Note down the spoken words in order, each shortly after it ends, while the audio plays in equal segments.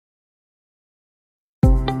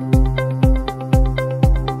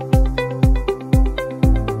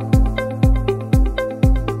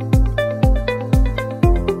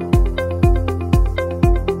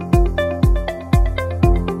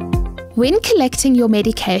When collecting your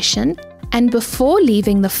medication and before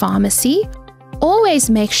leaving the pharmacy,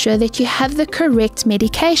 always make sure that you have the correct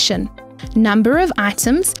medication, number of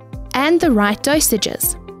items, and the right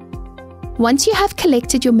dosages. Once you have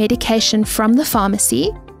collected your medication from the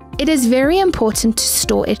pharmacy, it is very important to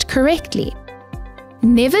store it correctly.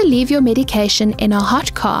 Never leave your medication in a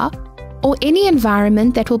hot car or any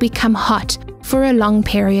environment that will become hot for a long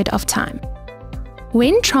period of time.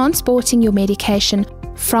 When transporting your medication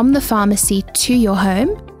from the pharmacy to your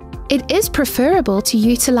home, it is preferable to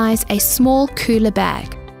utilize a small cooler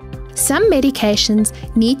bag. Some medications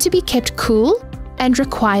need to be kept cool and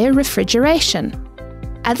require refrigeration.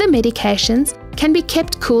 Other medications can be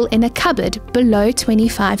kept cool in a cupboard below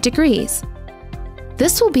 25 degrees.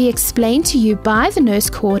 This will be explained to you by the nurse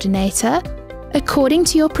coordinator according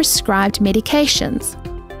to your prescribed medications.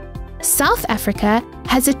 South Africa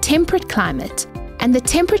has a temperate climate, and the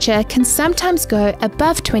temperature can sometimes go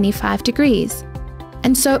above 25 degrees.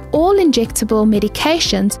 And so all injectable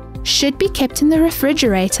medications should be kept in the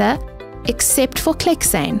refrigerator, except for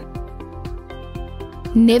Clexane.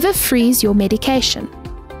 Never freeze your medication.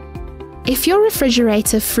 If your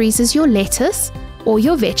refrigerator freezes your lettuce or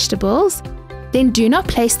your vegetables, then do not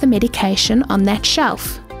place the medication on that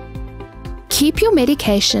shelf. Keep your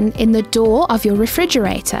medication in the door of your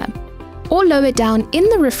refrigerator or lower down in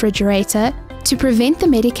the refrigerator to prevent the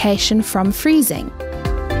medication from freezing.